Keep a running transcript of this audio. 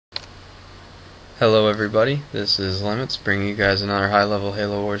Hello everybody, this is Limitz bringing you guys another high-level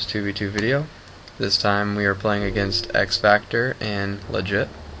Halo Wars 2v2 video. This time we are playing against Xfactor and Legit.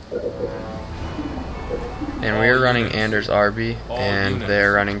 And we are running Anders Arby and they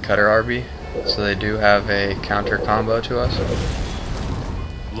are running Cutter Arby, so they do have a counter combo to us.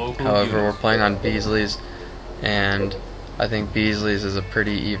 However, we're playing on Beasley's, and I think Beasley's is a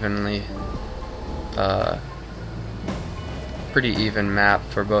pretty even map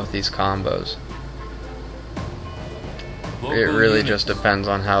for both these combos. It really just depends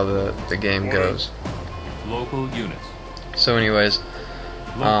on how the game goes. Local units. So anyways,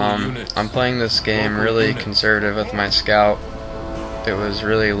 I'm playing this game really conservative with my scout. It was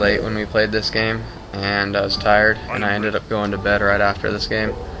really late when we played this game, and I was tired, and I ended up going to bed right after this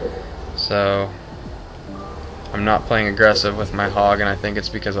game. So I'm not playing aggressive with my hog, and I think it's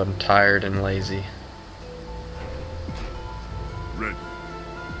because I'm tired and lazy.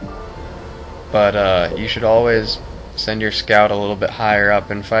 But you should always send your scout a little bit higher up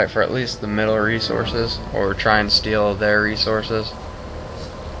and fight for at least the middle resources, or try and steal their resources.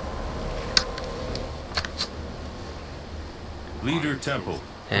 Leader Temple.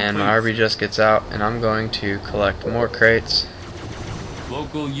 And my Arby just gets out, and I'm going to collect more crates.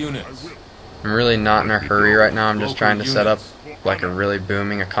 Local units. I'm really not in a hurry right now. I'm just trying to set up like a really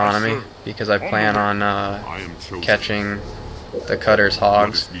booming economy, because I plan on catching the Cutter's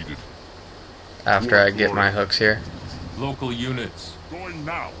hogs after I get my hooks here. Local units. Going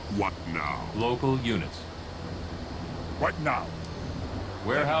now. What now? Local units. What now?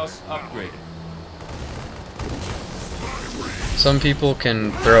 Warehouse upgraded. Some people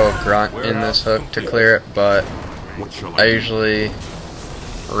can throw a grunt in this hook to clear it, but I usually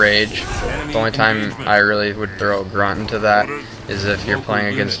rage. The only time I really would throw a grunt into that is if you're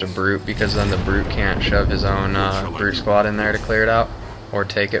playing against a brute, because then the brute can't shove his own brute squad in there to clear it out or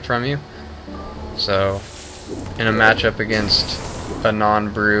take it from you. So in a matchup against a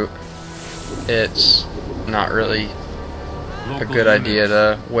non-brute, it's not really a good idea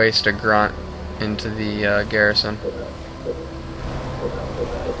to waste a grunt into the garrison.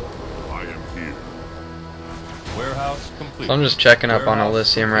 I am here. Warehouse complete. So I'm just checking up on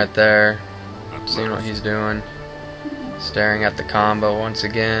Elysium right there, seeing what he's doing, staring at the combo once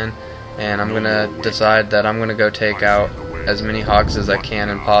again, and I'm gonna decide that I'm gonna go take out as many hogs as I can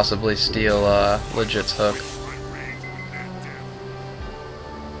and possibly steal Legit's hook.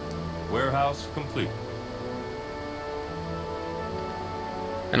 Warehouse complete.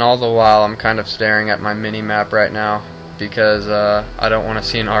 And all the while I'm kind of staring at my mini map right now, because I don't want to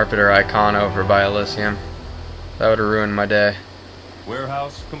see an Arbiter icon over by Elysium. That would have ruined my day.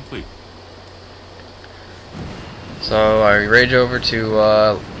 Warehouse complete. So I rage over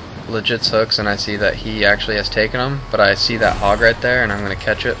to Legit's hooks, and I see that he actually has taken them, but I see that hog right there, and I'm going to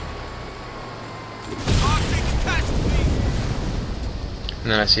catch it. And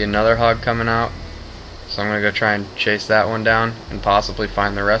then I see another hog coming out, so I'm going to go try and chase that one down and possibly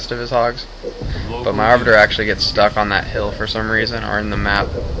find the rest of his hogs. But my Arbiter actually gets stuck on that hill for some reason, or in the map,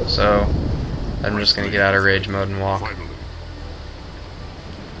 so I'm just going to get out of rage mode and walk.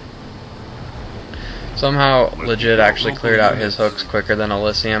 Somehow Legit actually cleared out his hooks quicker than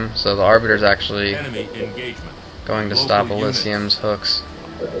Elysium, so the Arbiter's actually going to stop Elysium's hooks.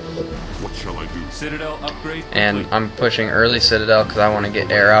 What shall I do? Citadel upgrade. And I'm pushing early Citadel because I want to get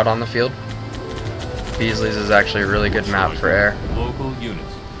air out on the field. Beasley's is actually a really good map for air. Local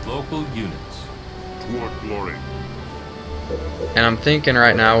units. Local units. Toward glory. And I'm thinking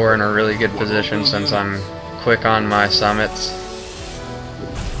right now we're in a really good position since I'm quick on my summits.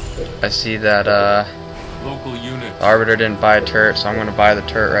 I see that Local units. the Arbiter didn't buy a turret, so I'm going to buy the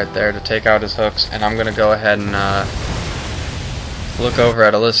turret right there to take out his hooks, and I'm going to go ahead and look over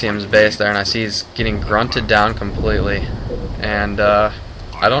at Elysium's base there, and I see he's getting grunted down completely. And I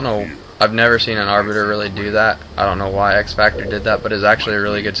don't know, I've never seen an Arbiter really do that. I don't know why Xfactor did that, but it's actually a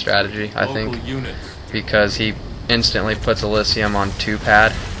really good strategy, I think, because he instantly puts Elysium on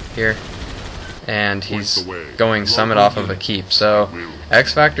 2-pad here, and he's going summit off of a keep. So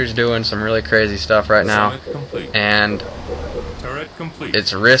Xfactor's doing some really crazy stuff right now, and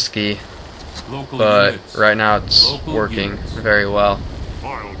it's risky, but right now it's working very well.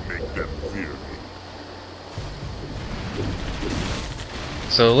 I'll make them fear me.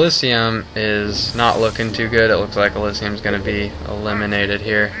 So Elysium is not looking too good. It looks like Elysium's going to be eliminated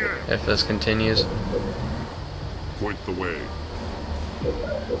here if this continues. Point the way.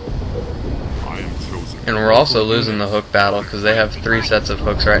 I am chosen. And we're also losing the hook battle because they have 3 sets of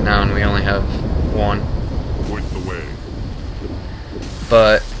hooks right now and we only have 1. Point the way.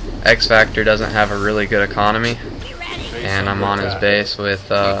 But Xfactor doesn't have a really good economy, and I'm on his base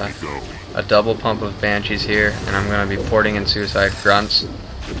with a double pump of Banshees here, and I'm going to be porting in Suicide Grunts.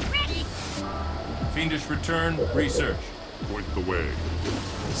 Fiendish return, research. Point the way.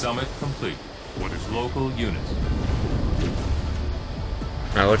 Summit complete. What is local units?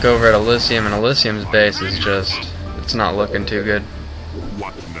 And I look over at Elysium, and Elysium's base is just, it's not looking too good.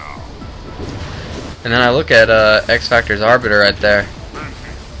 What now? And then I look at Xfactor's Arbiter right there,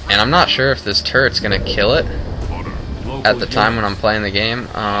 and I'm not sure if this turret's going to kill it at the time when I'm playing the game.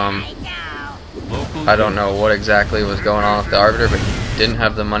 I don't know what exactly was going on with the Arbiter, but he didn't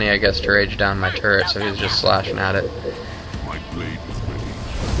have the money, I guess, to rage down my turret, so he was just slashing at it. My blade is ready.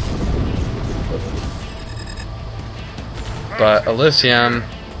 But Elysium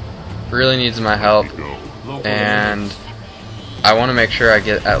really needs my help, and I want to make sure I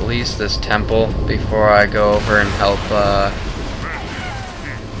get at least this temple before I go over and help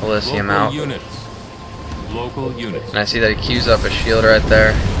Elysium out. Local units. And I see that he queues up a shield right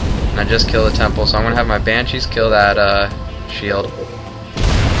there, and I just killed the temple, so I'm going to have my Banshees kill that shield.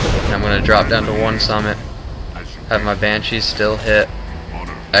 And I'm going to drop down to 1 summit, have my Banshees still hit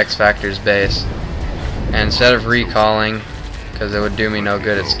Xfactor's base, and instead of recalling, because it would do me no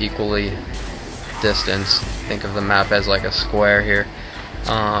good, it's equally distance. Think of the map as like a square here.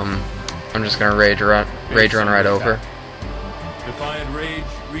 I'm just going to rage run right over. Defiant rage,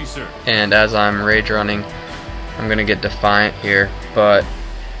 research. And as I'm rage running, I'm going to get Defiant here, but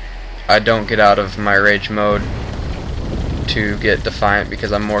I don't get out of my rage mode to get Defiant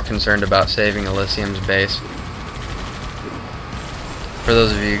because I'm more concerned about saving Elysium's base. For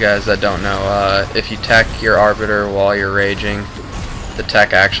those of you guys that don't know, if you tech your Arbiter while you're raging, the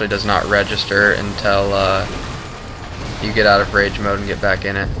tech actually does not register until you get out of rage mode and get back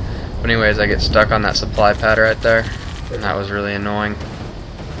in it. But anyways, I get stuck on that supply pad right there, and that was really annoying.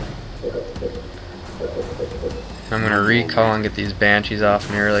 I'm going to recall and get these Banshees off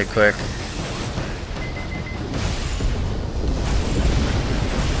me really quick.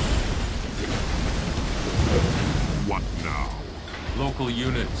 What now? Local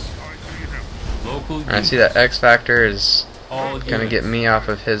units. Local units. And I see that Xfactor is All going to units. get me off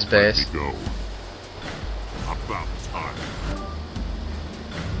of his base. Go. About time.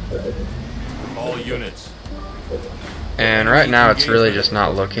 All units. And right now it's really just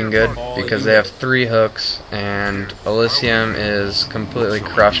not looking good because they have 3 hooks and Elysium is completely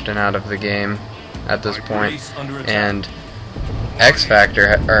crushed and out of the game at this point. And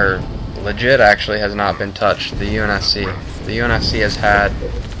Xfactor, or Legit, actually has not been touched, the UNSC. The UNSC has had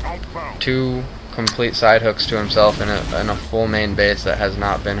 2 complete side hooks to himself in a full main base that has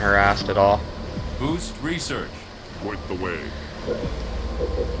not been harassed at all. Boost research. Point the way.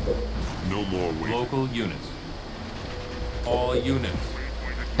 No more waiting. Local units. All units.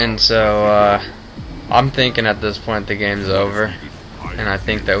 And so I'm thinking at this point the game's over, and I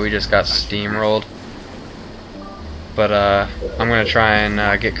think that we just got steamrolled. But I'm going to try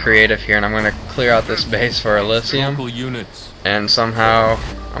and get creative here, and I'm going to clear out this base for Elysium, Local units. and somehow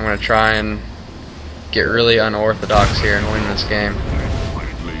I'm going to try and get really unorthodox here and win this game. My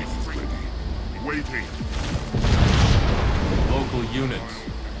blade is ready. Waiting. Local units.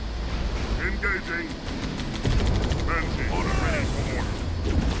 Engaging. Fancy. Honor ready for order.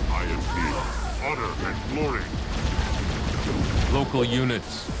 I am here. Honor and glory. Local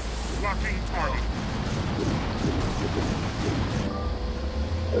units. Blocking target.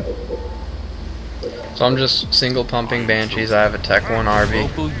 So I'm just single pumping Banshees. I have a Tech 1 Arby,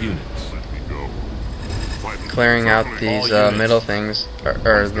 Local units. Let me go. Fighting. clearing out these units. middle things,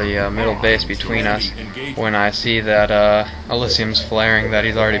 or the middle base between us, when I see that Elysium's flaring, that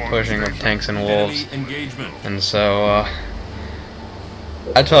he's already pushing with tanks and wolves. Enemy engagement. And so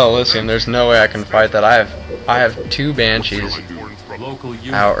I tell Elysium there's no way I can fight that. I have 2 Banshees Local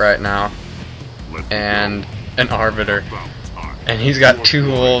units. out right now and an Arbiter, and he's got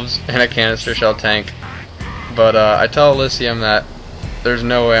 2 wolves and a canister shell tank. But I tell Elysium that there's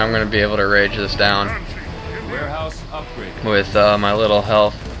no way I'm going to be able to rage this down Warehouse upgrade. with my little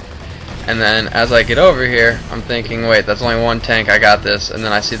health. And then as I get over here, I'm thinking, wait, that's only 1 tank, I got this. And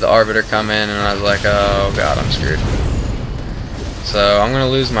then I see the Arbiter come in, and I was like, oh god, I'm screwed. So I'm going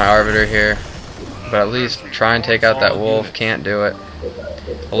to lose my Arbiter here, but at least try and take out that wolf. Can't do it.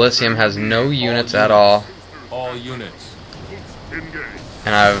 Elysium has no units at all, All units. Engage.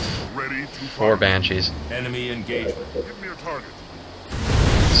 and I have Ready to 4 Banshees. Enemy engagement. Give me a target.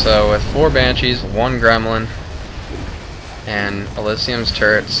 So with 4 Banshees, 1 Gremlin, and Elysium's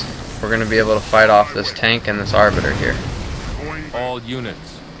turrets, we're going to be able to fight off this tank and this Arbiter here. Going back. All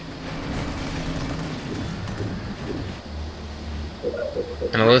units.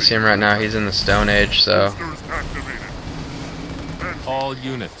 And Elysium right now, he's in the Stone Age, so Boosters activated. Fancy. All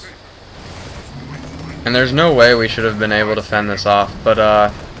units. And there's no way we should have been able to fend this off, but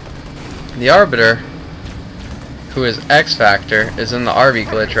the Arbiter, who is Xfactor, is in the Arby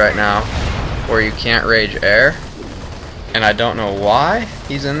glitch right now, where you can't rage air, and I don't know why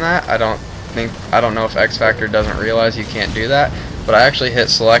he's in that. I don't know if Xfactor doesn't realize you can't do that, but I actually hit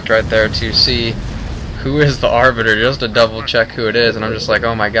select right there to see who is the Arbiter, just to double check who it is, and I'm just like,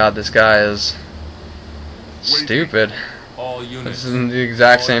 oh my god, this guy is stupid. All units. This is the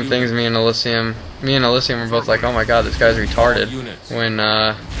exact same thing as me and Elysium. Me and Elysium were both like, oh my god, this guy's retarded when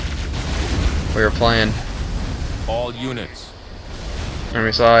we were playing. All units. And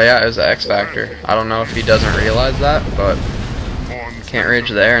we saw, yeah, it was the Xfactor. I don't know if he doesn't realize that, but can't rage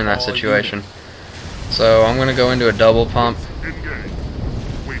the air in that situation. So I'm gonna go into a double pump. Engage.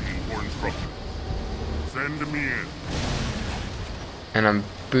 Waiting for instructions. Send me in. And I'm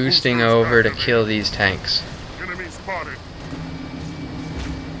boosting over to kill these tanks. Enemy spotted.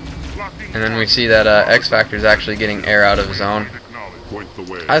 And then we see that Xfactor is actually getting air out of his own. Point the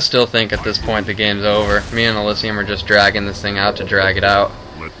way. I still think at this point the game's over. Me and Elysium are just dragging this thing out to drag it out,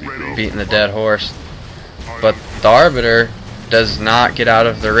 Let me go. beating the dead horse. But the Arbiter does not get out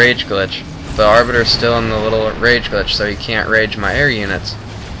of the rage glitch. The Arbiter's still in the little rage glitch, so he can't rage my air units.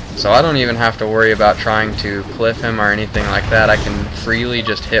 So I don't even have to worry about trying to cliff him or anything like that. I can freely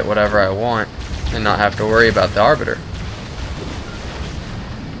just hit whatever I want and not have to worry about the Arbiter.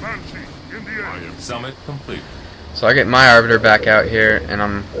 Summit complete. So I get my Arbiter back out here, and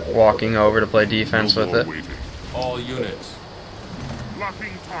I'm walking over to play defense with it. All units.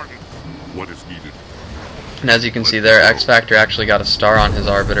 Locking target. What is needed? And as you can see there, Xfactor actually got a star on his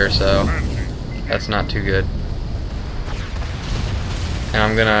Arbiter, so that's not too good. And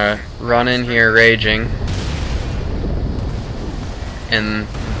I'm gonna run in here raging. And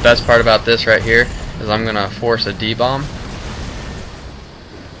the best part about this right here is I'm gonna force a D-bomb.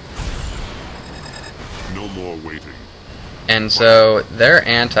 No more waiting. And so their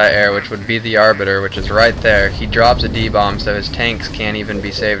anti-air, which would be the Arbiter, which is right there, he drops a D-bomb so his tanks can't even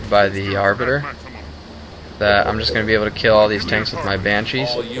be saved by the Arbiter. That I'm just going to be able to kill all these tanks with my Banshees.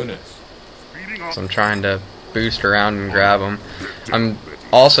 All units. So I'm trying to boost around and grab them. I'm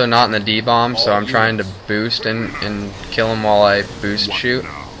also not in the D-bomb, so I'm trying to boost and kill them while I boost shoot.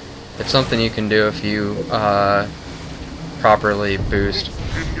 It's something you can do if you properly boost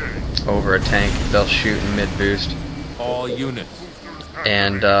over a tank. They'll shoot in mid-boost. All units.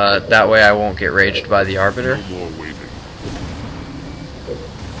 And that way I won't get raged by the Arbiter. No more waiting.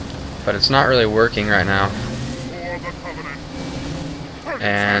 But it's not really working right now. For the Covenant.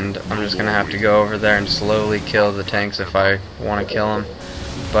 And I'm just going to have to go over there and slowly kill the tanks if I want to kill them.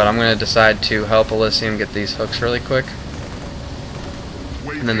 But I'm going to decide to help Elysium get these hooks really quick.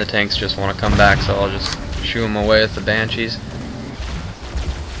 And then the tanks just want to come back, so I'll just shoo them away with the Banshees.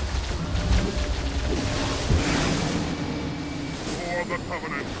 For the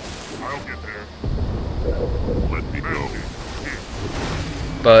Covenant. I'll get there. Let me go.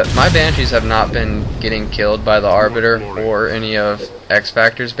 But my Banshees have not been getting killed by the Arbiter or any of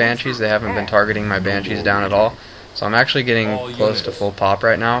Xfactor's Banshees. They haven't been targeting my Banshees down at all. So I'm actually getting close to full pop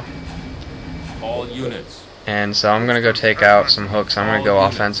right now. All units. And so I'm going to go take out some hooks. I'm going to go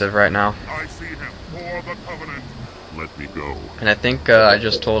offensive right now. I see him. For the Covenant. Let me go. And I think I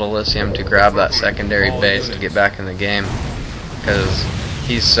just told Elysium to grab that secondary base to get back in the game. Because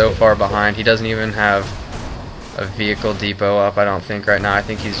he's so far behind. He doesn't even have a vehicle depot up, I don't think, right now. I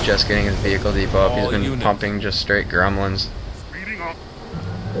think he's just getting his vehicle depot up. He's been pumping just straight gremlins. Speeding up.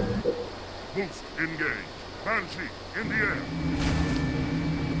 Boost engage. Banshee in the air.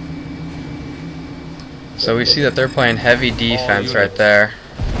 So we see that they're playing heavy defense right there.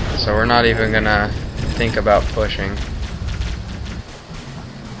 So we're not even gonna think about pushing.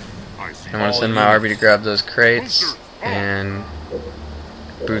 I'm gonna send my Arby to grab those crates and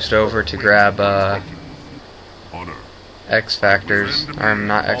boost over to grab Honor. Xfactor's, or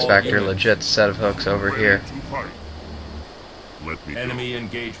not Xfactor, Legit's set of hooks over here. Let me Enemy go.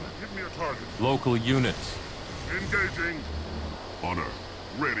 engagement. Give me a target. Local units. Engaging. Honor.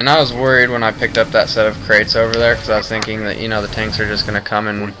 Ready. And I was worried when I picked up that set of crates over there, because I was thinking that, you know, the tanks are just going to come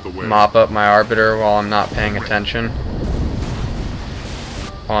and mop up my Arbiter while I'm not paying attention.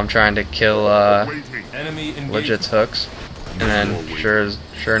 While I'm trying to kill Waiting. Enemy engagement. Legit's hooks. And then,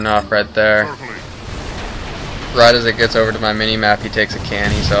 sure enough, right there, Circling. right as it gets over to my mini-map, he takes a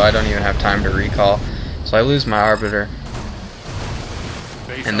canny, so I don't even have time to recall. So I lose my Arbiter.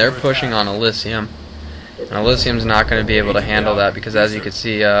 Base And they're under pushing attack. on Elysium. And Elysium's not going to be able to handle that because, as you can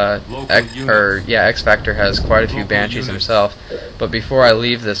see, Xfactor has quite a few Banshees himself. But before I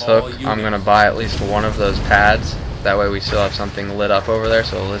leave this hook, I'm going to buy at least one of those pads. That way we still have something lit up over there,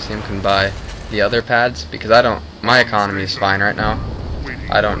 so Elysium can buy the other pads because my economy is fine right now.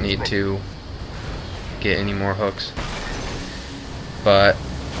 I don't need to get any more hooks. But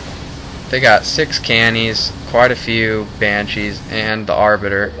they got 6 cannies, quite a few banshees, and the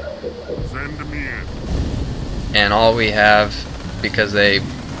arbiter. And all we have, because they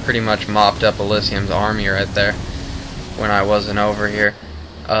pretty much mopped up Elysium's army right there when I wasn't over here,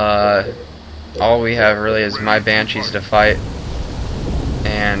 all we have really is my banshees to fight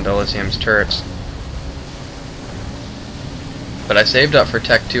and Elysium's turrets. But I saved up for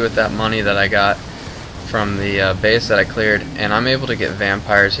Tech 2 with that money that I got from the base that I cleared, and I'm able to get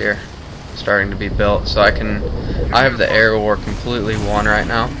vampires here starting to be built, so I have the air war completely won right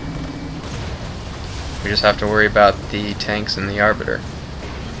now. We just have to worry about the tanks and the arbiter.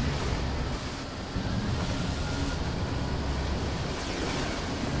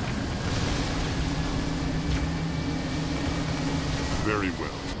 Very well.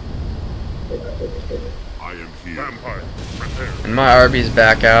 I am here. Vampire, prepare. And my Arby's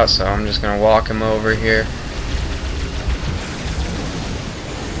back out, so I'm just gonna walk him over here,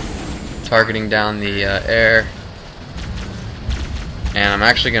 targeting down the air. And I'm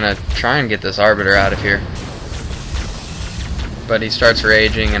actually gonna try and get this arbiter out of here, but he starts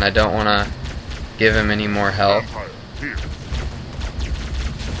raging, and I don't want to give him any more health.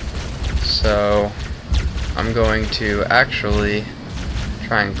 So I'm going to actually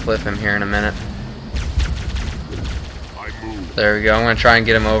try and clip him here in a minute. There we go. I'm going to try and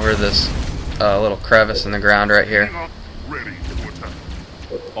get him over this little crevice in the ground right here.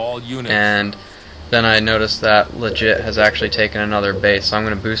 All units. And then I noticed that Legit has actually taken another base, so I'm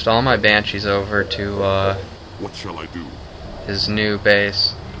going to boost all my banshees over to what shall I do? his new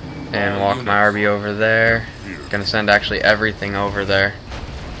base and walk my Arby over there. Going to send actually everything over there,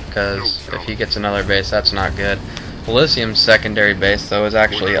 because if he gets another base, that's not good. Elysium's secondary base, though, is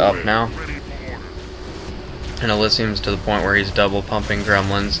actually up now. And Elysium's to the point where he's double pumping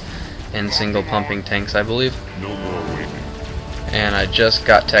gremlins and single pumping tanks, I believe. No more waiting. And I just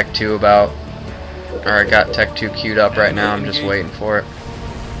got Tech 2 I got Tech 2 queued up right now. I'm just waiting for it.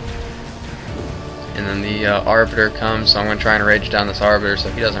 And then the arbiter comes, so I'm going to try and rage down this arbiter so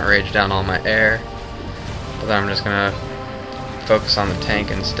he doesn't rage down all my air. But then I'm just going to focus on the tank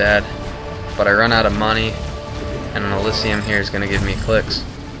instead. But I run out of money, and an Elysium here is going to give me clicks.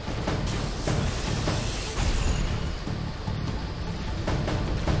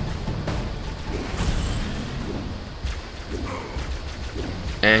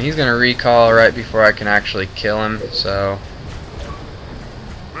 And he's going to recall right before I can actually kill him, so...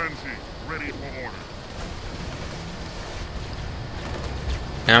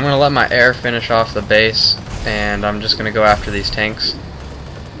 And I'm going to let my air finish off the base, and I'm just going to go after these tanks.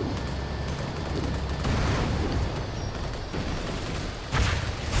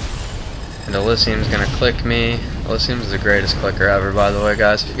 And Elysium's going to click me. Elysium's the greatest clicker ever, by the way,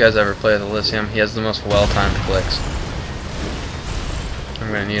 guys. If you guys ever play with Elysium, he has the most well-timed clicks.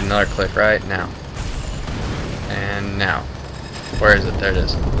 I'm going to need another click right now. And now. Where is it? There it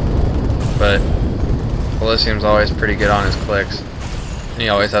is. But Elysium's always pretty good on his clicks. And he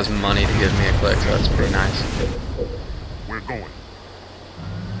always has money to give me a click, so that's pretty nice. We're going.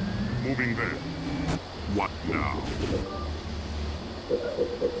 Moving there. What now?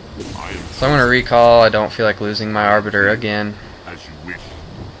 So I'm going to recall. I don't feel like losing my arbiter again. As you wish.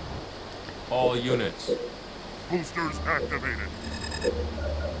 All units. Boosters activated.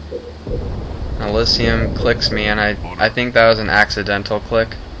 Elysium clicks me, and I think that was an accidental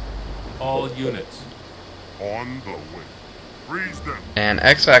click. All units. On the way. Freeze them. And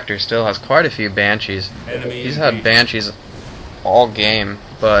Xfactor still has quite a few banshees. Enemy He's had banshees all game,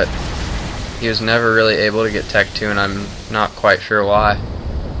 but he was never really able to get Tech 2, and I'm not quite sure why.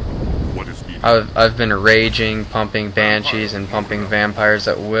 What is needed? I've been raging, pumping banshees and pumping vampires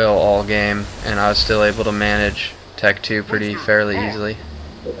at will all game, and I was still able to manage Tech 2 pretty fairly easily.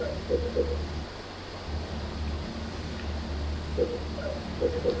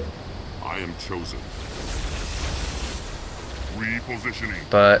 I am chosen. Repositioning.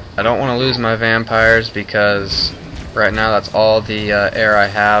 But I don't want to lose my vampires because right now that's all the air I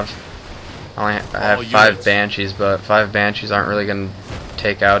have. I have 5 banshees, but 5 banshees aren't really going to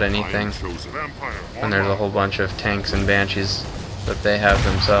take out anything. And there's a whole bunch of tanks and banshees that they have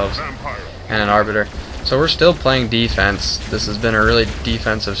themselves, and an arbiter. So we're still playing defense. This has been a really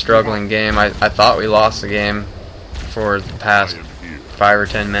defensive, struggling game. I thought we lost the game for the past 5 or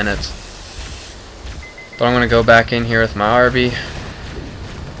 10 minutes. But I'm going to go back in here with my Arby.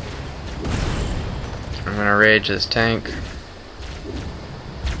 I'm going to rage this tank.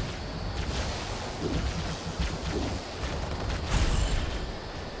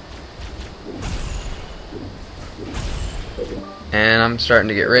 And I'm starting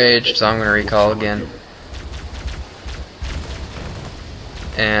to get raged, so I'm going to recall again.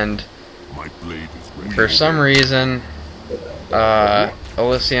 And My blade is ready. for some reason,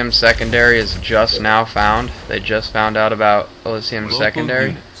 Elysium Secondary is just now found. They just found out about Elysium Local Secondary.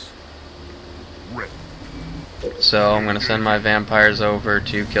 units. Ready. So I'm going to send my vampires over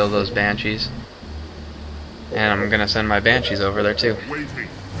to kill those banshees. And I'm going to send my banshees over there too. Waiting.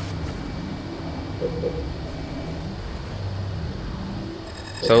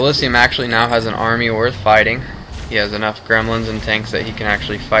 So Elysium actually now has an army worth fighting. He has enough gremlins and tanks that he can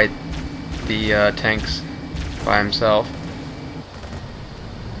actually fight the tanks by himself.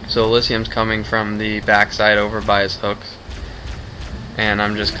 So Elysium's coming from the backside over by his hooks. And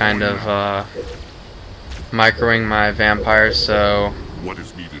I'm just kind of microing my vampires so What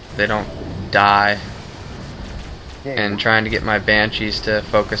is needed? they don't die. And trying to get my banshees to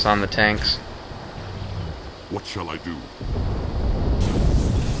focus on the tanks. What shall I do?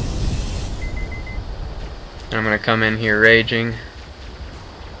 And I'm going to come in here raging.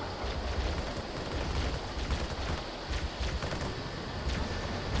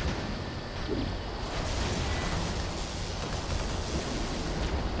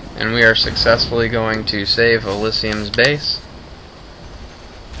 And we are successfully going to save Elysium's base.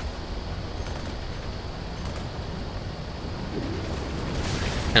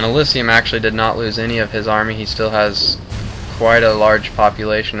 And Elysium actually did not lose any of his army. He still has quite a large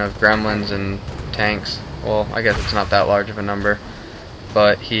population of gremlins and tanks. Well, I guess it's not that large of a number.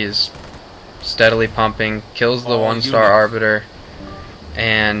 But he's steadily pumping, kills the one-star Arbiter,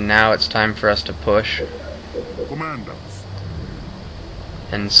 and now it's time for us to push. Commanders.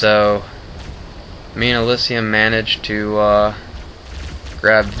 And so, me and Elysium managed to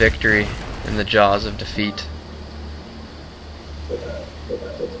grab victory in the jaws of defeat.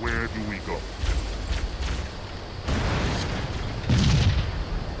 Where do we go?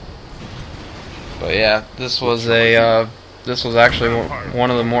 But yeah, this was actually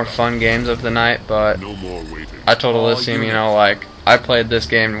one of the more fun games of the night. But No more waiting. I told Elysium, you know, like, I played this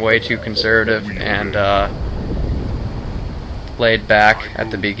game way too conservative and laid back at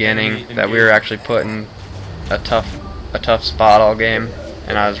the beginning, that we were actually putting a tough spot all game,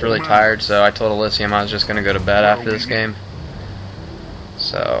 and I was really tired, so I told Elysium I was just gonna go to bed after this game.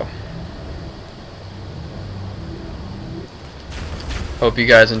 So hope you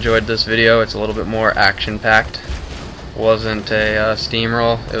guys enjoyed this video. It's a little bit more action packed. Wasn't a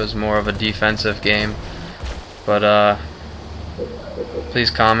steamroll, it was more of a defensive game. But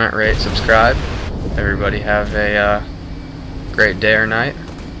please comment, rate, subscribe. Everybody have a great day or night.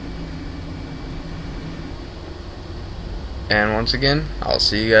 And once again, I'll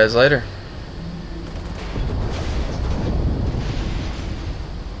see you guys later.